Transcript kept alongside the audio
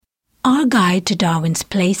Our guide to Darwin's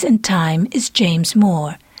place and time is James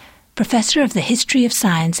Moore, Professor of the History of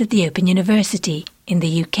Science at the Open University in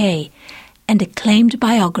the UK and acclaimed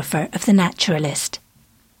biographer of the naturalist.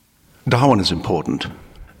 Darwin is important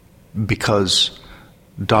because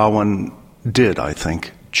Darwin did, I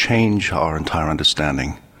think, change our entire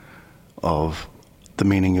understanding of the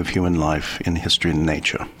meaning of human life in history and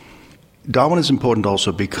nature. Darwin is important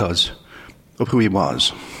also because of who he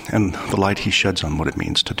was and the light he sheds on what it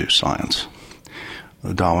means to do science.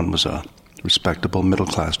 Darwin was a respectable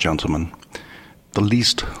middle-class gentleman, the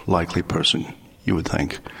least likely person, you would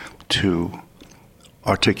think, to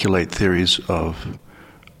articulate theories of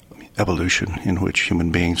evolution in which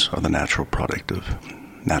human beings are the natural product of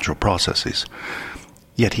natural processes.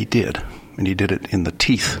 Yet he did, and he did it in the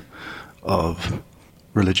teeth of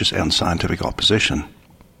religious and scientific opposition.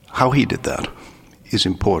 How he did that is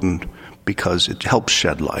important because it helps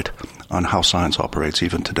shed light on how science operates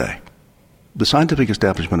even today. The scientific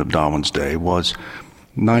establishment of Darwin's day was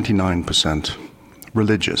 99%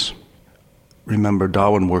 religious. Remember,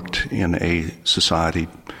 Darwin worked in a society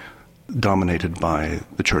dominated by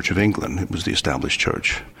the Church of England. It was the established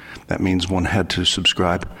church. That means one had to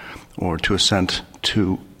subscribe or to assent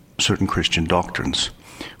to certain Christian doctrines,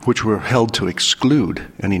 which were held to exclude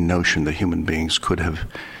any notion that human beings could have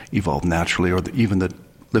evolved naturally, or that even that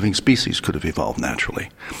living species could have evolved naturally.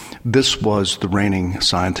 This was the reigning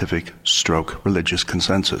scientific stroke religious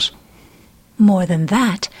consensus. More than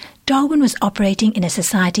that, Darwin was operating in a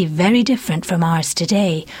society very different from ours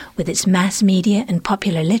today, with its mass media and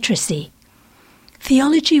popular literacy.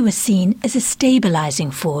 Theology was seen as a stabilizing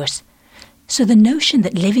force, so the notion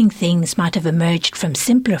that living things might have emerged from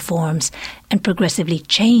simpler forms and progressively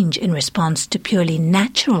change in response to purely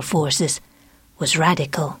natural forces was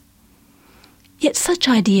radical. Yet such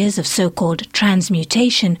ideas of so-called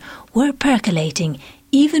transmutation were percolating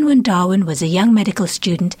even when Darwin was a young medical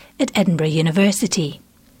student at Edinburgh University.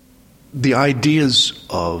 The ideas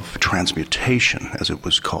of transmutation, as it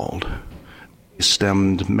was called,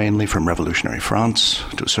 stemmed mainly from revolutionary France.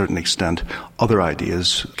 To a certain extent, other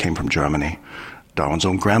ideas came from Germany. Darwin's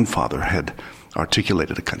own grandfather had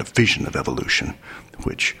articulated a kind of vision of evolution,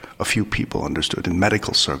 which a few people understood in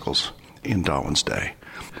medical circles in Darwin's day.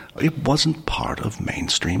 It wasn't part of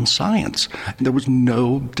mainstream science. There was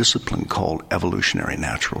no discipline called evolutionary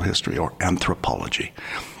natural history or anthropology.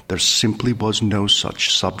 There simply was no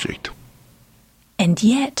such subject. And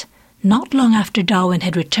yet, not long after Darwin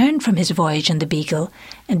had returned from his voyage on the Beagle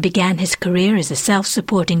and began his career as a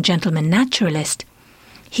self-supporting gentleman naturalist,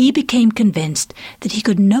 he became convinced that he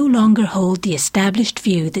could no longer hold the established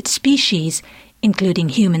view that species, including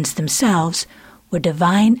humans themselves, were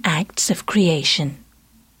divine acts of creation.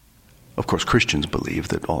 Of course, Christians believe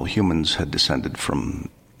that all humans had descended from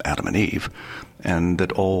Adam and Eve, and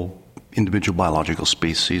that all individual biological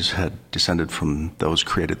species had descended from those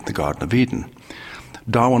created in the Garden of Eden.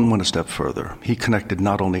 Darwin went a step further. He connected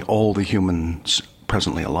not only all the humans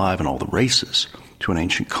presently alive and all the races to an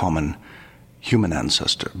ancient common human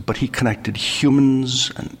ancestor, but he connected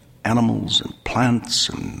humans and animals and plants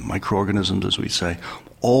and microorganisms, as we say,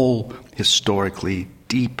 all historically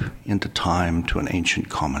deep into time to an ancient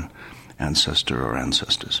common ancestor or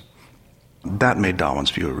ancestors. That made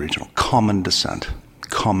Darwin's view original. Common descent.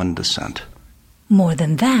 Common descent. More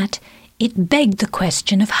than that, it begged the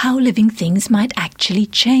question of how living things might actually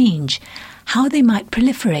change, how they might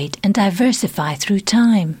proliferate and diversify through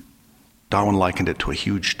time. Darwin likened it to a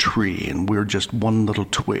huge tree, and we're just one little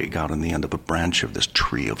twig out on the end of a branch of this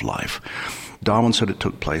tree of life. Darwin said it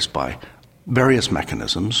took place by various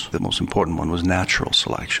mechanisms. The most important one was natural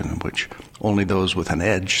selection, in which only those with an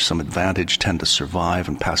edge, some advantage, tend to survive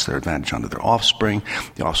and pass their advantage on to their offspring.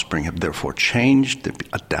 The offspring have therefore changed, they've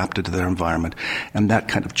adapted to their environment, and that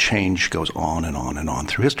kind of change goes on and on and on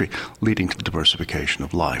through history, leading to the diversification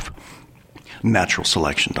of life. Natural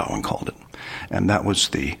selection, Darwin called it. And that was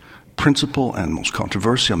the principal and most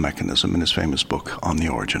controversial mechanism in his famous book On the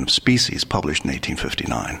Origin of Species, published in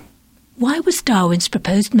 1859. Why was Darwin's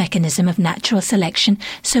proposed mechanism of natural selection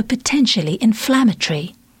so potentially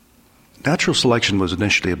inflammatory? Natural selection was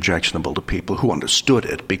initially objectionable to people who understood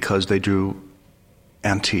it because they drew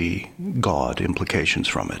anti-God implications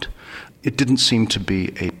from it. It didn't seem to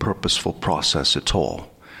be a purposeful process at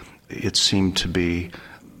all. It seemed to be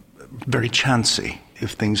very chancy.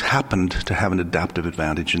 If things happened to have an adaptive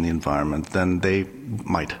advantage in the environment, then they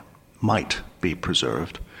might be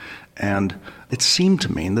preserved. And it seemed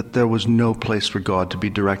to mean that there was no place for God to be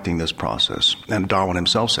directing this process. And Darwin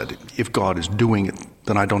himself said, if God is doing it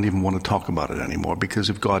then I don't even want to talk about it anymore, because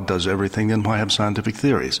if God does everything, then why have scientific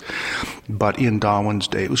theories? But in Darwin's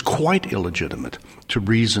day, it was quite illegitimate to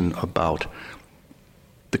reason about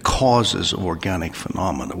the causes of organic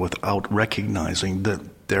phenomena without recognizing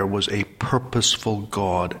that there was a purposeful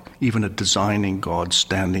God, even a designing God,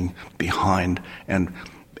 standing behind and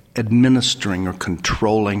administering or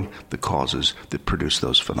controlling the causes that produce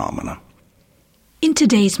those phenomena. In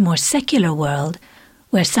today's more secular world,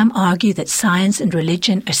 where some argue that science and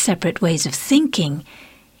religion are separate ways of thinking,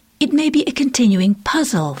 it may be a continuing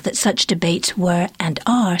puzzle that such debates were and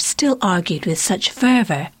are still argued with such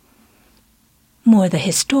fervour. Moore the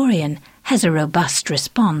historian has a robust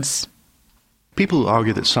response. People who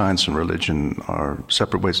argue that science and religion are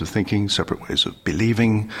separate ways of thinking, separate ways of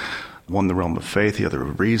believing, one the realm of faith, the other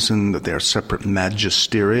of reason, that they are separate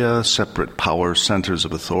magisteria, separate power centers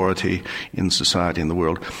of authority in society and the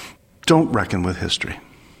world, don't reckon with history.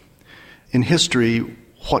 In history,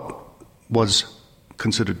 what was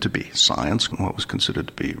considered to be science and what was considered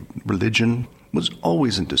to be religion was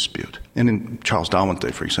always in dispute. And in Charles Darwin's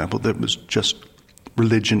day, for example, there was just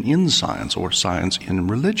religion in science or science in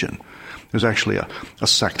religion. There was actually a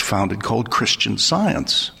sect founded called Christian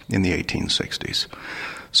Science in the 1860s.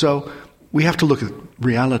 So we have to look at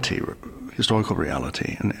reality, historical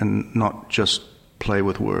reality, and not just play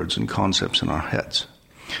with words and concepts in our heads.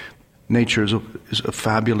 Nature is a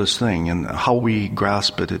fabulous thing, and how we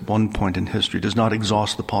grasp it at one point in history does not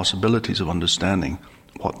exhaust the possibilities of understanding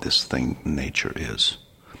what this thing, nature, is.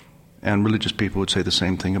 And religious people would say the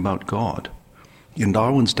same thing about God. In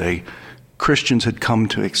Darwin's day, Christians had come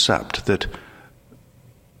to accept that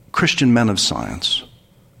Christian men of science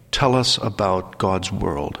tell us about God's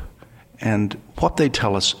world, and what they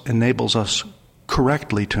tell us enables us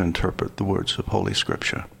correctly to interpret the words of Holy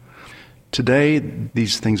Scripture. Today,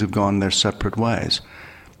 these things have gone their separate ways.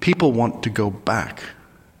 People want to go back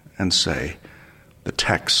and say the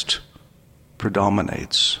text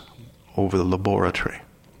predominates over the laboratory.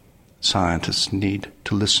 Scientists need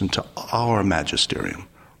to listen to our magisterium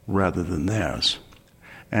rather than theirs.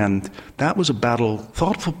 And that was a battle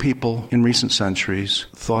thoughtful people in recent centuries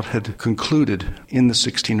thought had concluded in the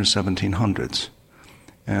 16 or 1700s.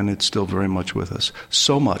 And it's still very much with us.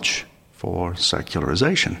 So much for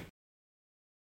secularization.